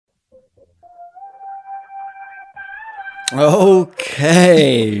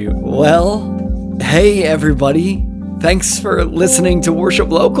Okay, well, hey everybody. Thanks for listening to Worship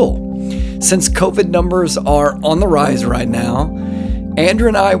Local. Since COVID numbers are on the rise right now, Andrew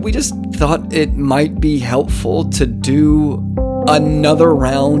and I, we just thought it might be helpful to do another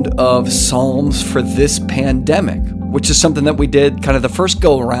round of Psalms for this pandemic, which is something that we did kind of the first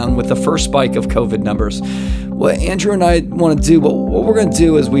go around with the first spike of COVID numbers. What Andrew and I want to do, what we're going to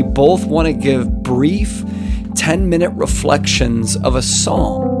do is we both want to give brief 10-minute reflections of a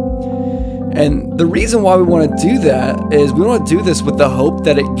psalm. And the reason why we want to do that is we want to do this with the hope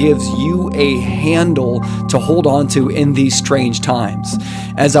that it gives you a handle to hold on to in these strange times.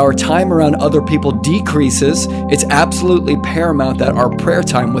 As our time around other people decreases, it's absolutely paramount that our prayer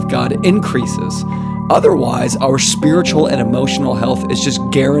time with God increases. Otherwise, our spiritual and emotional health is just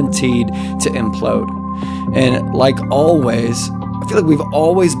guaranteed to implode. And like always, I feel like we've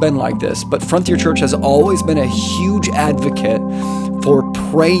always been like this, but Frontier Church has always been a huge advocate for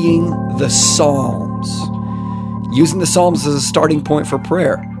praying the Psalms, using the Psalms as a starting point for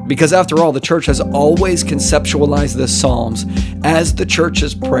prayer. Because after all, the church has always conceptualized the Psalms as the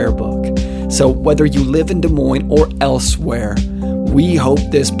church's prayer book. So whether you live in Des Moines or elsewhere, we hope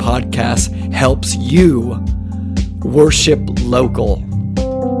this podcast helps you worship local.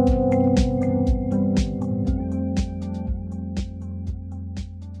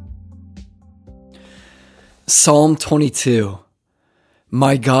 Psalm 22.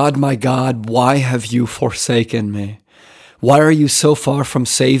 My God, why have you forsaken me? Why are you so far from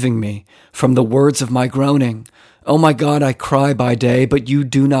saving me, from the words of my groaning? Oh my God, I cry by day, but you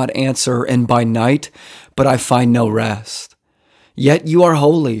do not answer, and by night, but I find no rest. Yet you are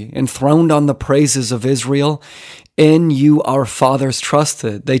holy, enthroned on the praises of Israel. In you our fathers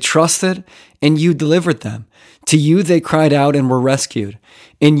trusted. They trusted, and you delivered them. To you they cried out and were rescued.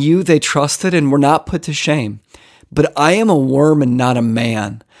 In you they trusted and were not put to shame. But I am a worm and not a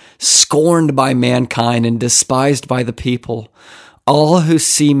man, scorned by mankind and despised by the people. All who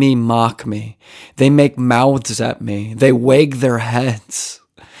see me mock me. They make mouths at me. They wag their heads.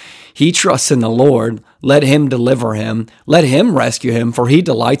 He trusts in the Lord. Let him deliver him. Let him rescue him, for he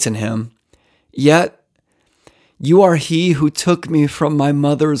delights in him. Yet you are he who took me from my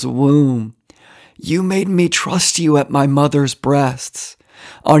mother's womb. You made me trust you at my mother's breasts.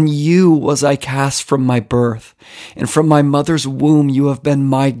 On you was I cast from my birth, and from my mother's womb you have been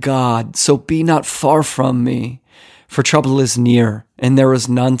my God. So be not far from me, for trouble is near, and there is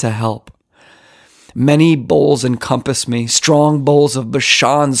none to help. Many bulls encompass me, strong bulls of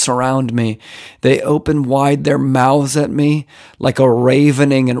Bashan surround me. They open wide their mouths at me like a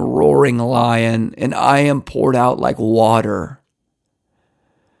ravening and roaring lion, and I am poured out like water.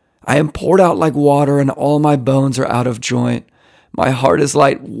 I am poured out like water, and all my bones are out of joint. My heart is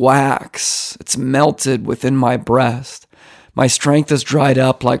like wax. It's melted within my breast. My strength is dried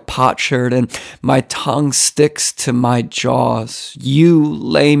up like potsherd, and my tongue sticks to my jaws. You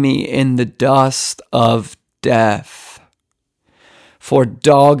lay me in the dust of death. For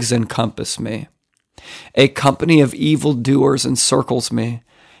dogs encompass me. A company of evildoers encircles me.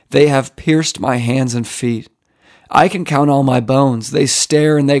 They have pierced my hands and feet. I can count all my bones. They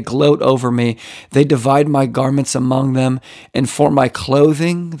stare and they gloat over me. They divide my garments among them, and for my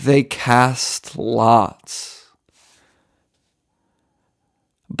clothing they cast lots.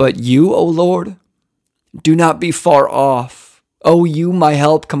 But you, O Lord, do not be far off. O you, my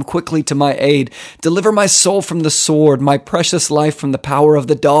help, come quickly to my aid. Deliver my soul from the sword, my precious life from the power of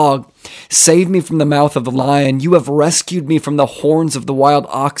the dog. Save me from the mouth of the lion. You have rescued me from the horns of the wild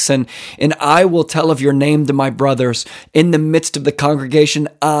oxen, and I will tell of your name to my brothers. In the midst of the congregation,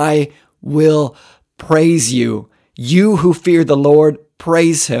 I will praise you. You who fear the Lord,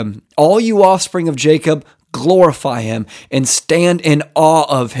 praise him. All you offspring of Jacob, glorify him and stand in awe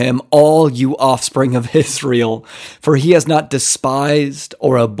of him, all you offspring of Israel. For he has not despised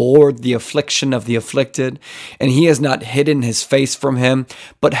or abhorred the affliction of the afflicted, and he has not hidden his face from him,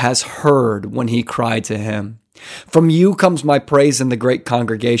 but has heard when he cried to him. From you comes my praise in the great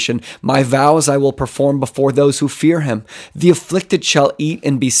congregation. My vows I will perform before those who fear him. The afflicted shall eat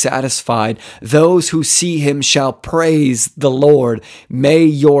and be satisfied. Those who see him shall praise the Lord. May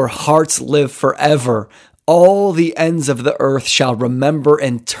your hearts live forever. All the ends of the earth shall remember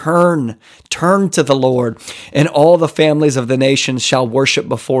and turn to the Lord, and all the families of the nations shall worship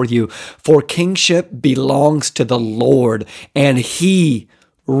before you. For kingship belongs to the Lord, and he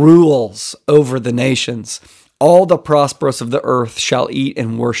rules over the nations. All the prosperous of the earth shall eat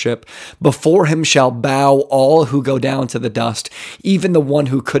and worship. Before him shall bow all who go down to the dust, even the one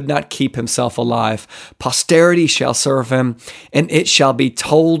who could not keep himself alive. Posterity shall serve him, and it shall be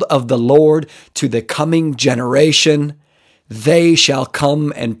told of the Lord to the coming generation. They shall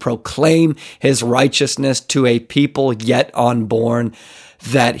come and proclaim his righteousness to a people yet unborn,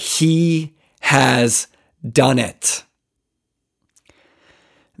 that he has done it.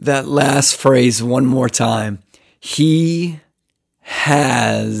 That last phrase one more time. He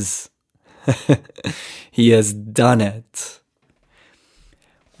has done it.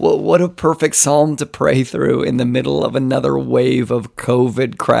 Well, what a perfect psalm to pray through in the middle of another wave of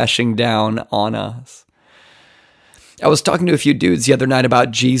COVID crashing down on us. I was talking to a few dudes the other night about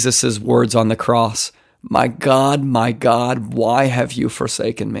Jesus' words on the cross. My God, why have you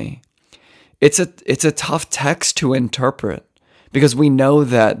forsaken me? It's a tough text to interpret because we know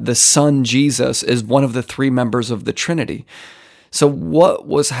that the Son Jesus is one of the three members of the Trinity. So what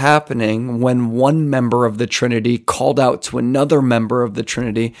was happening when one member of the Trinity called out to another member of the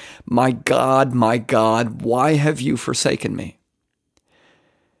Trinity, my God, why have you forsaken me?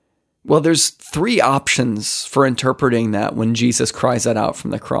 Well, there's three options for interpreting that when Jesus cries that out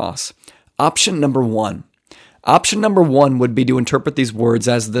from the cross. Option number one would be to interpret these words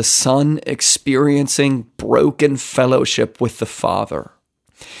as the Son experiencing broken fellowship with the Father.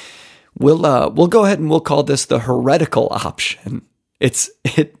 We'll go ahead and we'll call this the heretical option. It's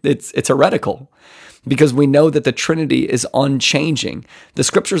heretical because we know that the Trinity is unchanging. The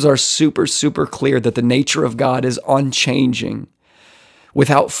scriptures are super clear that the nature of God is unchanging,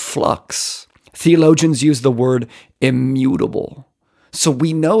 without flux. Theologians use the word immutable. So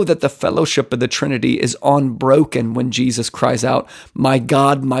we know that the fellowship of the Trinity is unbroken when Jesus cries out, my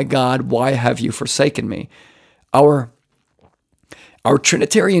God, why have you forsaken me? Our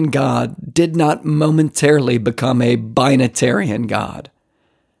Trinitarian God did not momentarily become a binitarian God,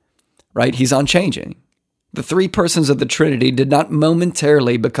 right? He's unchanging. The three persons of the Trinity did not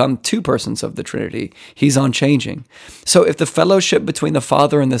momentarily become two persons of the Trinity. He's unchanging. So if the fellowship between the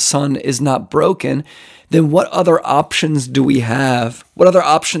Father and the Son is not broken, then what other options do we have? What other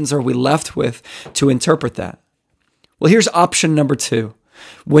options are we left with to interpret that? Well, here's option number two.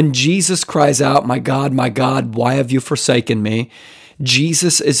 When Jesus cries out, my God, why have you forsaken me?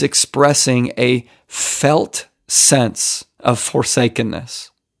 Jesus is expressing a felt sense of forsakenness.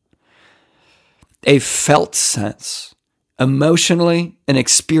 A felt sense, emotionally and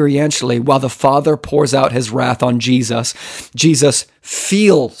experientially, while the Father pours out his wrath on Jesus, Jesus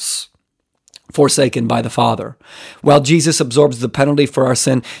feels forsaken by the Father. While Jesus absorbs the penalty for our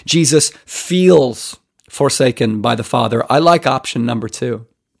sin, Jesus feels forsaken by the Father. I like option number two.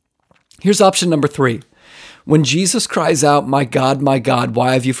 Here's option number three. When Jesus cries out, my God,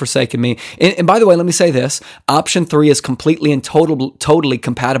 why have you forsaken me? And by the way, let me say this. Option three is completely and totally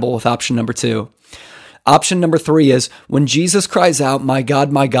compatible with option number two. Option number three is when Jesus cries out, my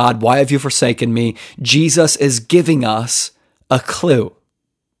God, why have you forsaken me? Jesus is giving us a clue.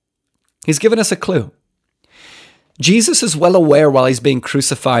 He's given us a clue. Jesus is well aware while he's being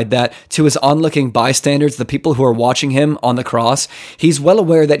crucified that to his onlooking bystanders, the people who are watching him on the cross, he's well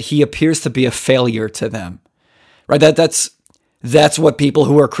aware that he appears to be a failure to them. Right? That's what people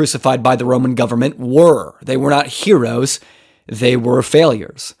who are crucified by the Roman government were. They were not heroes. They were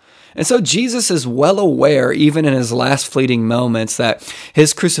failures. And so Jesus is well aware, even in his last fleeting moments, that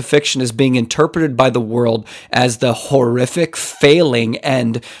his crucifixion is being interpreted by the world as the horrific failing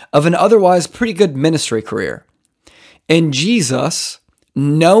end of an otherwise pretty good ministry career. And Jesus,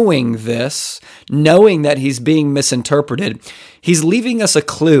 knowing this, knowing that he's being misinterpreted, he's leaving us a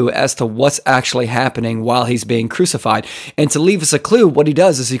clue as to what's actually happening while he's being crucified. And to leave us a clue, what he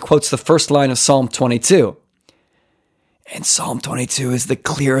does is he quotes the first line of Psalm 22. And Psalm 22 is the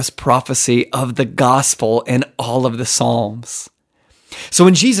clearest prophecy of the gospel in all of the Psalms. So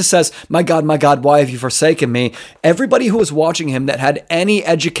when Jesus says, my God, why have you forsaken me? Everybody who was watching him that had any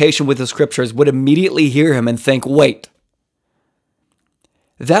education with the scriptures would immediately hear him and think, wait,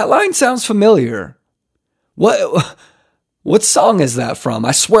 that line sounds familiar. What song is that from?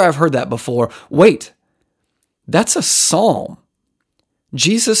 I swear I've heard that before. Wait, that's a psalm.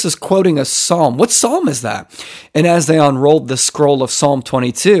 Jesus is quoting a psalm. What psalm is that? And as they unrolled the scroll of Psalm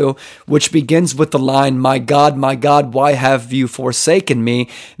 22, which begins with the line, my God, why have you forsaken me?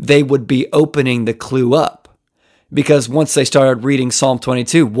 They would be opening the clue up. Because once they started reading Psalm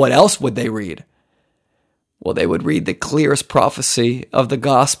 22, what else would they read? Well, they would read the clearest prophecy of the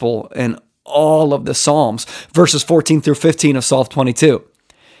gospel in all of the Psalms. Verses 14 through 15 of Psalm 22.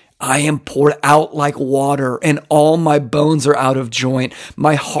 I am poured out like water, and all my bones are out of joint.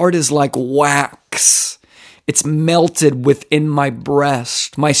 My heart is like wax. It's melted within my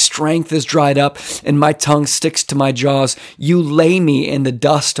breast. My strength is dried up, and my tongue sticks to my jaws. You lay me in the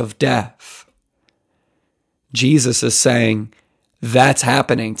dust of death. Jesus is saying, that's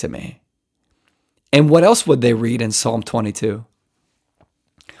happening to me. And what else would they read in Psalm 22?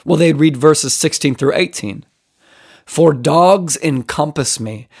 Well, they'd read verses 16 through 18. For dogs encompass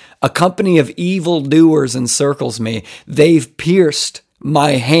me, a company of evildoers encircles me. They've pierced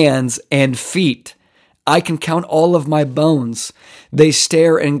my hands and feet. I can count all of my bones. They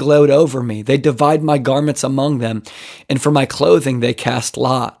stare and gloat over me. They divide my garments among them, and for my clothing they cast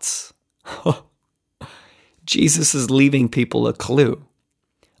lots. Jesus is leaving people a clue.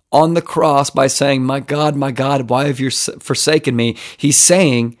 On the cross, by saying, my God, why have you forsaken me? He's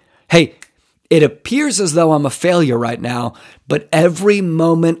saying, hey, it appears as though I'm a failure right now, but every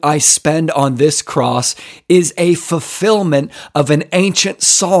moment I spend on this cross is a fulfillment of an ancient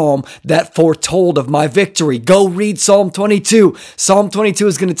psalm that foretold of my victory. Go read Psalm 22. Psalm 22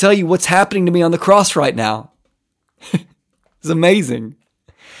 is going to tell you what's happening to me on the cross right now. It's amazing.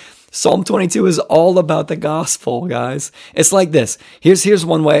 Psalm 22 is all about the gospel, guys. It's like this. Here's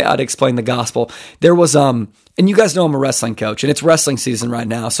one way I'd explain the gospel. There was, and you guys know I'm a wrestling coach, and it's wrestling season right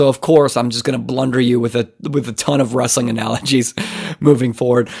now. So of course, I'm just going to blunder you with a ton of wrestling analogies moving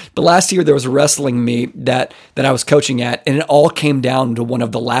forward. But last year there was a wrestling meet that I was coaching at, and it all came down to one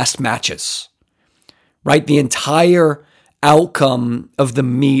of the last matches, right? The entire outcome of the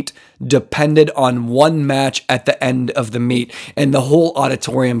meet depended on one match at the end of the meet, and the whole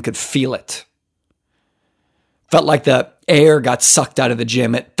auditorium could feel it. Felt like the air got sucked out of the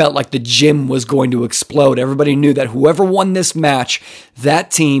gym. It felt like the gym was going to explode. Everybody knew that whoever won this match,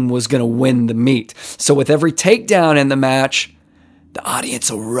 that team was going to win the meet. So with every takedown in the match, the audience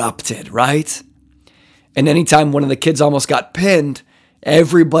erupted, right? And anytime one of the kids almost got pinned,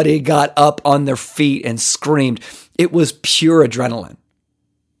 everybody got up on their feet and screamed. It was pure adrenaline.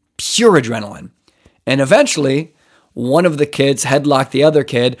 Pure adrenaline. And eventually, one of the kids headlocked the other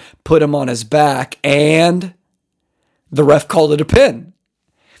kid, put him on his back, and the ref called it a pin.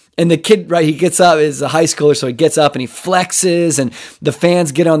 And the kid, right, he gets up, is a high schooler, so he gets up and he flexes, and the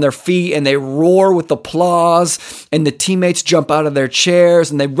fans get on their feet and they roar with applause, and the teammates jump out of their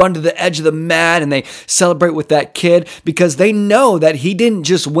chairs and they run to the edge of the mat and they celebrate with that kid because they know that he didn't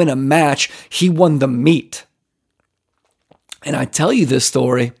just win a match, he won the meet. And I tell you this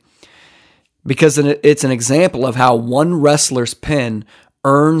story because it's an example of how one wrestler's pin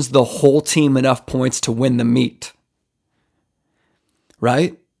earns the whole team enough points to win the meet.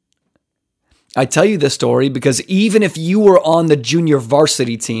 Right? I tell you this story because even if you were on the junior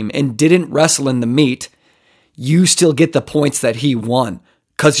varsity team and didn't wrestle in the meet, you still get the points that he won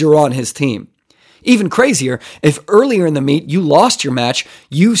because you're on his team. Even crazier, if earlier in the meet you lost your match,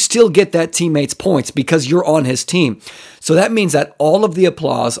 you still get that teammate's points because you're on his team. So that means that all of the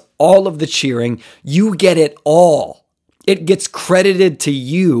applause, all of the cheering, you get it all. It gets credited to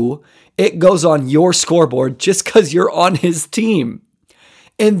you. It goes on your scoreboard just because you're on his team.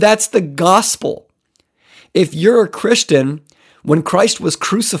 And that's the gospel. If you're a Christian, when Christ was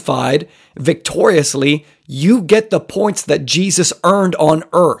crucified victoriously, you get the points that Jesus earned on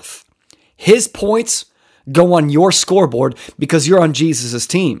earth. His points go on your scoreboard because you're on Jesus'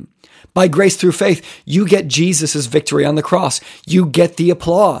 team. By grace through faith, you get Jesus' victory on the cross. You get the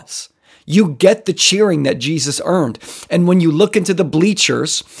applause. You get the cheering that Jesus earned. And when you look into the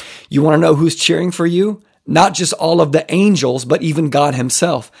bleachers, you want to know who's cheering for you? Not just all of the angels, but even God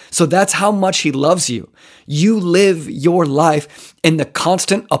himself. So that's how much he loves you. You live your life in the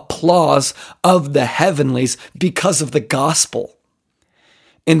constant applause of the heavenlies because of the gospel.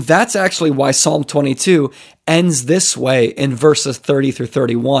 And that's actually why Psalm 22 ends this way in verses 30 through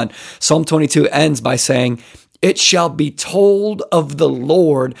 31. Psalm 22 ends by saying, "It shall be told of the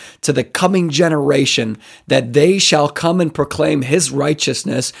Lord to the coming generation that they shall come and proclaim his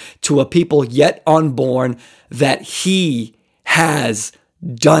righteousness to a people yet unborn, that he has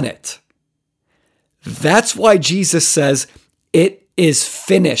done it." That's why Jesus says it is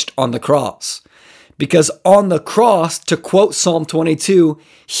finished on the cross. Because on the cross, to quote Psalm 22,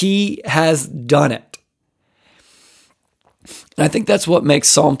 he has done it. And I think that's what makes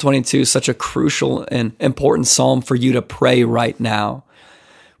Psalm 22 such a crucial and important psalm for you to pray right now.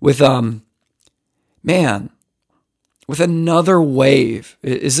 With another wave.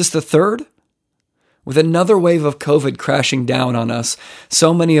 Is this the third? With another wave of COVID crashing down on us,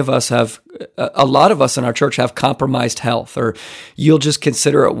 so many of us a lot of us in our church have compromised health, or you'll just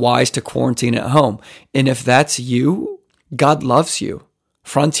consider it wise to quarantine at home. And if that's you, God loves you.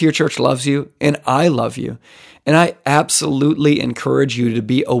 Frontier Church loves you, and I love you. And I absolutely encourage you to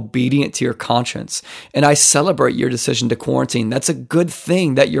be obedient to your conscience. And I celebrate your decision to quarantine. That's a good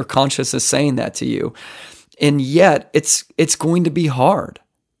thing that your conscience is saying that to you. And yet, it's going to be hard,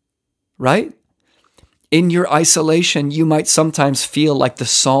 right? In your isolation, you might sometimes feel like the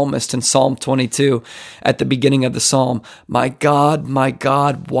psalmist in Psalm 22 at the beginning of the psalm, my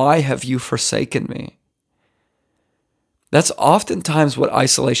God, why have you forsaken me? That's oftentimes what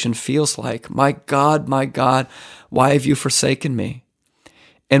isolation feels like. My God, why have you forsaken me?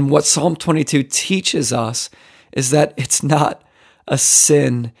 And what Psalm 22 teaches us is that it's not a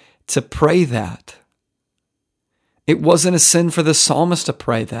sin to pray that. It wasn't a sin for the psalmist to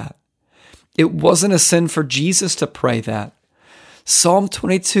pray that. It wasn't a sin for Jesus to pray that. Psalm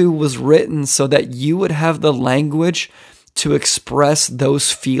 22 was written so that you would have the language to express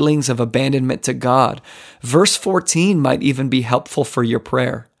those feelings of abandonment to God. Verse 14 might even be helpful for your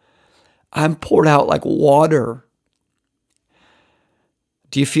prayer. I'm poured out like water.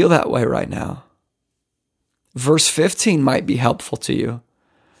 Do you feel that way right now? Verse 15 might be helpful to you.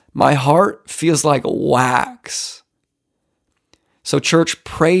 My heart feels like wax. So church,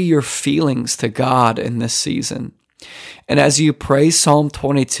 pray your feelings to God in this season. And as you pray Psalm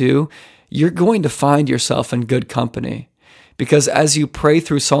 22, you're going to find yourself in good company. Because as you pray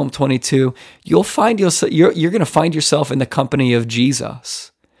through Psalm 22, you're going to find yourself in the company of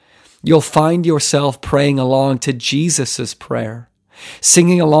Jesus. You'll find yourself praying along to Jesus' prayer,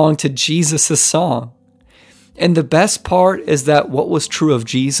 singing along to Jesus' song. And the best part is that what was true of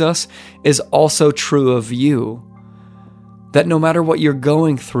Jesus is also true of you. That no matter what you're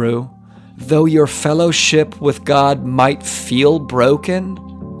going through, though your fellowship with God might feel broken,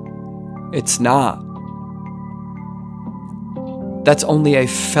 it's not. That's only a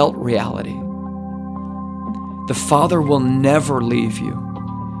felt reality. The Father will never leave you.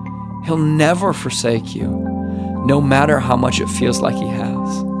 He'll never forsake you, no matter how much it feels like He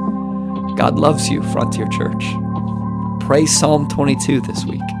has. God loves you, Frontier Church. Pray Psalm 22 this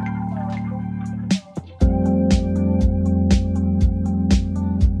week.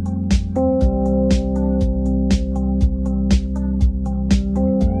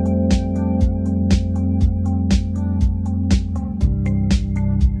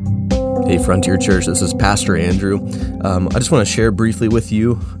 Hey, Frontier Church, this is Pastor Andrew. I just want to share briefly with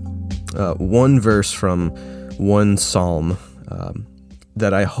you one verse from one psalm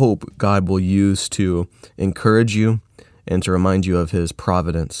that I hope God will use to encourage you and to remind you of His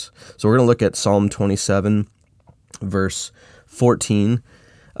providence. So we're going to look at Psalm 27, verse 14.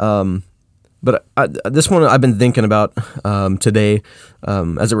 But this one I've been thinking about today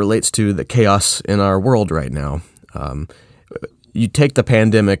as it relates to the chaos in our world right now. You take the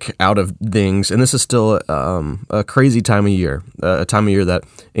pandemic out of things, and this is still a crazy time of year, a time of year that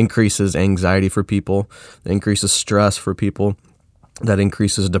increases anxiety for people, increases stress for people, that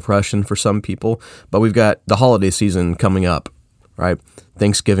increases depression for some people. But we've got the holiday season coming up, right?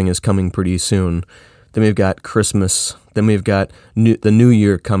 Thanksgiving is coming pretty soon. Then we've got Christmas. Then we've got the new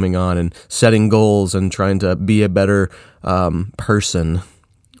year coming on and setting goals and trying to be a better person.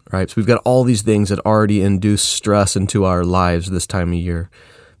 Right, so we've got all these things that already induce stress into our lives this time of year.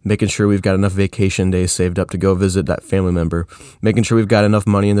 Making sure we've got enough vacation days saved up to go visit that family member. Making sure we've got enough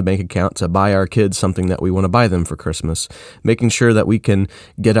money in the bank account to buy our kids something that we want to buy them for Christmas. Making sure that we can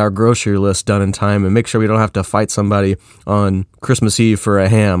get our grocery list done in time and make sure we don't have to fight somebody on Christmas Eve for a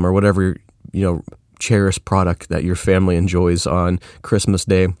ham or whatever, cherished product that your family enjoys on Christmas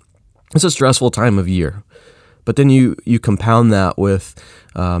Day. It's a stressful time of year. But then you compound that with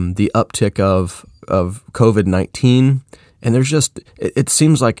the uptick of COVID-19, and there's it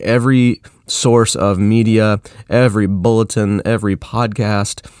seems like every source of media, every bulletin, every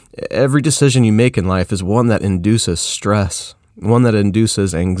podcast, every decision you make in life is one that induces stress, one that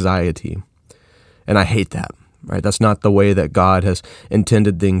induces anxiety. And I hate that, right? That's not the way that God has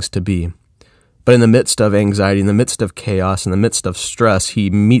intended things to be. But in the midst of anxiety, in the midst of chaos, in the midst of stress, He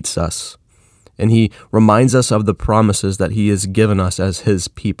meets us. And He reminds us of the promises that He has given us as His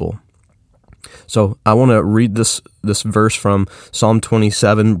people. So I want to read this verse from Psalm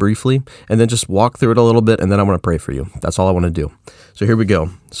 27 briefly, and then just walk through it a little bit, and then I want to pray for you. That's all I want to do. So here we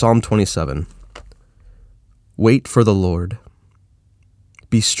go. Psalm 27. Wait for the Lord.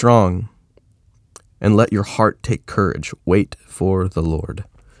 Be strong, and let your heart take courage. Wait for the Lord.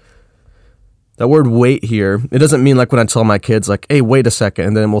 That word wait here, it doesn't mean like when I tell my kids, like, hey, wait a second,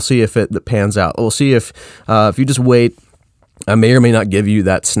 and then we'll see if it pans out. We'll see if you just wait, I may or may not give you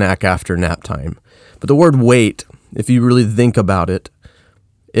that snack after nap time. But the word wait, if you really think about it,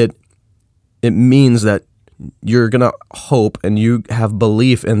 it means that you're going to hope and you have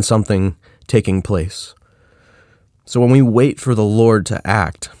belief in something taking place. So when we wait for the Lord to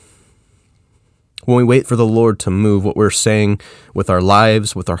act, when we wait for the Lord to move, what we're saying with our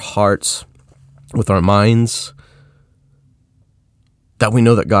lives, with our hearts, with our minds, that we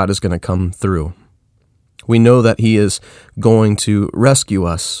know that God is going to come through. We know that he is going to rescue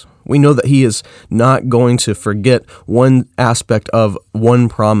us. We know that he is not going to forget one aspect of one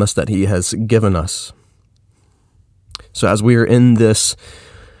promise that he has given us. So as we are in this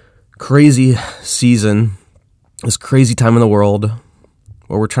crazy season, this crazy time in the world,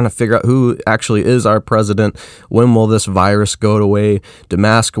 where we're trying to figure out who actually is our president, when will this virus go away, do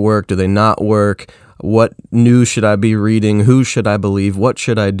masks work, do they not work, what news should I be reading, who should I believe, what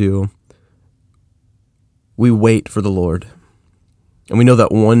should I do? We wait for the Lord. And we know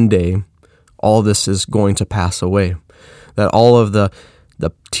that one day all this is going to pass away, that all of the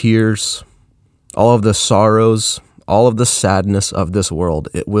tears, all of the sorrows, all of the sadness of this world,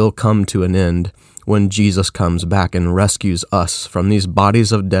 it will come to an end when Jesus comes back and rescues us from these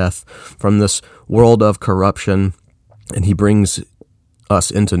bodies of death, from this world of corruption, and he brings us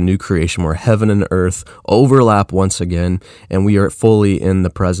into new creation where heaven and earth overlap once again, and we are fully in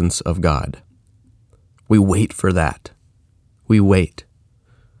the presence of God. We wait for that. We wait.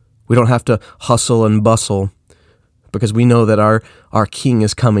 We don't have to hustle and bustle because we know that our King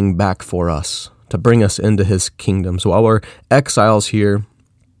is coming back for us to bring us into his kingdom. So while we're exiles here,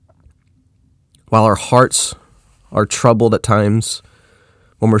 while our hearts are troubled at times,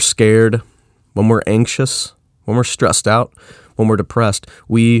 when we're scared, when we're anxious, when we're stressed out, when we're depressed,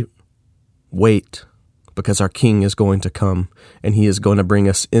 we wait because our King is going to come and he is going to bring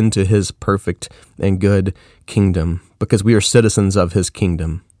us into his perfect and good kingdom because we are citizens of his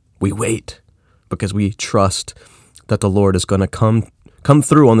kingdom. We wait because we trust that the Lord is going to come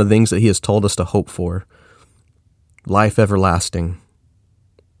through on the things that he has told us to hope for. Life everlasting.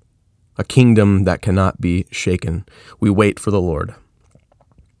 A kingdom that cannot be shaken. We wait for the Lord.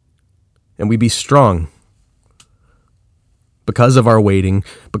 And we be strong because of our waiting,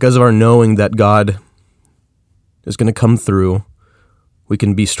 because of our knowing that God is going to come through. We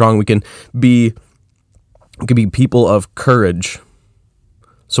can be strong. We can be people of courage.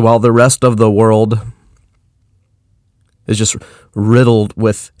 So while the rest of the world is just riddled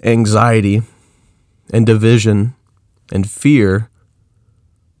with anxiety and division and fear,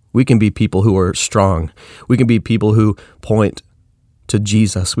 we can be people who are strong. We can be people who point to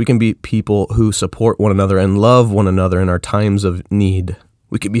Jesus. We can be people who support one another and love one another in our times of need.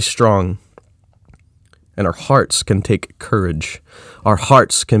 We can be strong. And our hearts can take courage. Our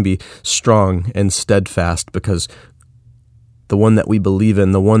hearts can be strong and steadfast because the one that we believe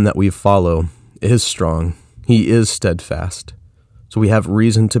in, the one that we follow, is strong. He is steadfast. So we have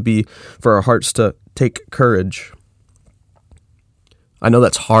reason for our hearts to take courage. I know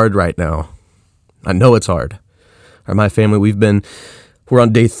that's hard right now. I know it's hard. My family, we're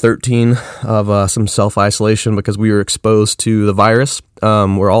on day 13 of some self-isolation because we were exposed to the virus.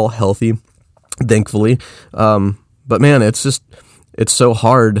 We're all healthy, thankfully. But man, it's so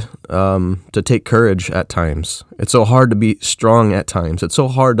hard to take courage at times. It's so hard to be strong at times. It's so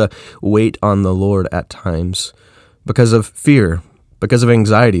hard to wait on the Lord at times because of fear, because of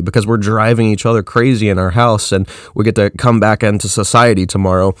anxiety, because we're driving each other crazy in our house and we get to come back into society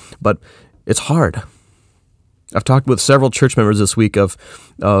tomorrow. But it's hard. I've talked with several church members this week with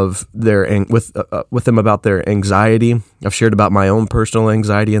them about their anxiety. I've shared about my own personal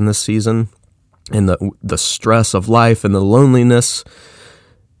anxiety in this season and the stress of life and the loneliness.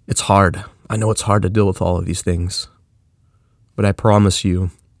 It's hard. I know it's hard to deal with all of these things. But I promise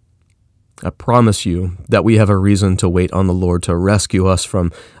you that we have a reason to wait on the Lord to rescue us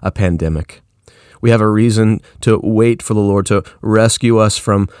from a pandemic. We have a reason to wait for the Lord to rescue us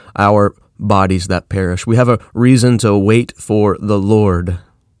from our bodies that perish. We have a reason to wait for the Lord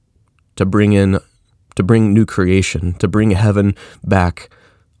to bring new creation, to bring heaven back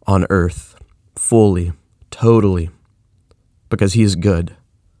on earth fully, totally, because he is good,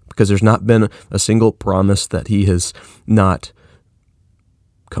 because there's not been a single promise that he has not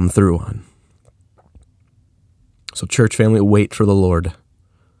come through on. So church family, wait for the Lord.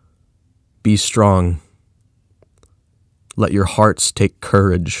 Be strong. Let your hearts take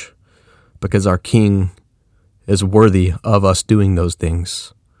courage, because our King is worthy of us doing those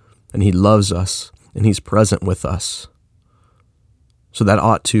things. And he loves us, and he's present with us. So that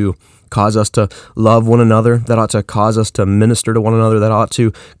ought to cause us to love one another. That ought to cause us to minister to one another. That ought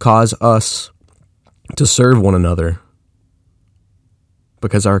to cause us to serve one another.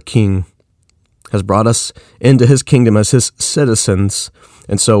 Because our King has brought us into his kingdom as his citizens.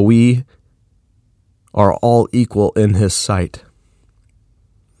 And so we are all equal in his sight.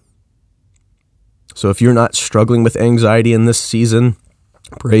 So if you're not struggling with anxiety in this season,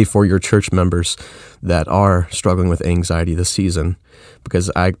 pray for your church members that are struggling with anxiety this season, because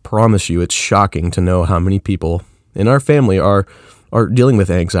I promise you it's shocking to know how many people in our family are dealing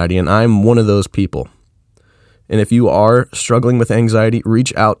with anxiety, and I'm one of those people. And if you are struggling with anxiety,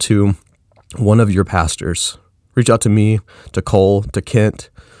 reach out to one of your pastors. Reach out to me, to Cole, to Kent,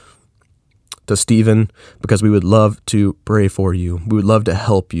 to Stephen, because we would love to pray for you. We would love to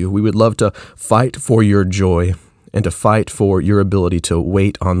help you. We would love to fight for your joy and to fight for your ability to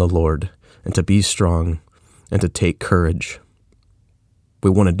wait on the Lord and to be strong and to take courage. We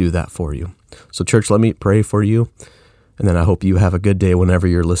want to do that for you. So church, let me pray for you, and then I hope you have a good day whenever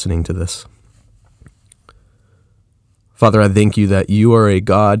you're listening to this. Father, I thank you that you are a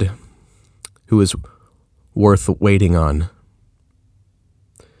God who is worth waiting on.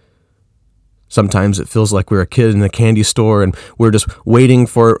 Sometimes it feels like we're a kid in a candy store and we're just waiting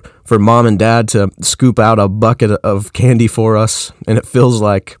for mom and dad to scoop out a bucket of candy for us, and it feels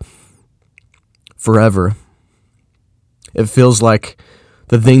like forever. It feels like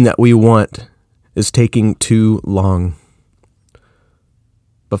the thing that we want is taking too long.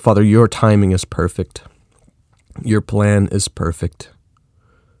 But Father, your timing is perfect. Your plan is perfect.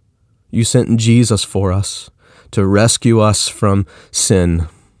 You sent Jesus for us to rescue us from sin,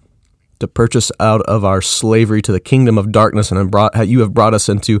 to purchase out of our slavery to the kingdom of darkness, and you have brought us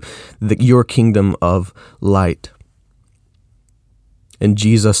into your kingdom of light. And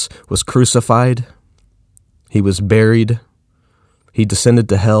Jesus was crucified. He was buried. He descended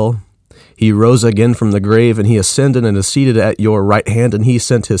to hell. He rose again from the grave, and he ascended and is seated at your right hand, and he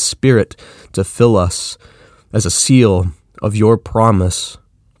sent his Spirit to fill us as a seal of your promise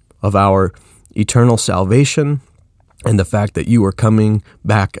of our eternal salvation and the fact that you are coming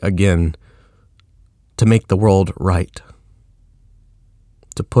back again to make the world right,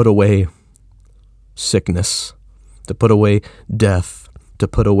 to put away sickness, to put away death, to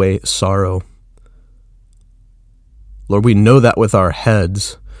put away sorrow. Lord, we know that with our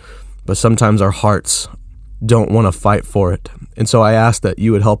heads, but sometimes our hearts don't want to fight for it. And so I ask that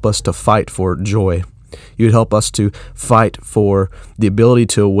you would help us to fight for joy. You would help us to fight for the ability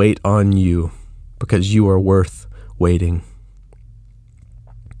to wait on you, because you are worth waiting.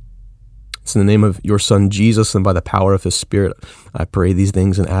 It's in the name of your Son, Jesus, and by the power of his Spirit, I pray these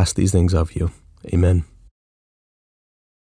things and ask these things of you. Amen.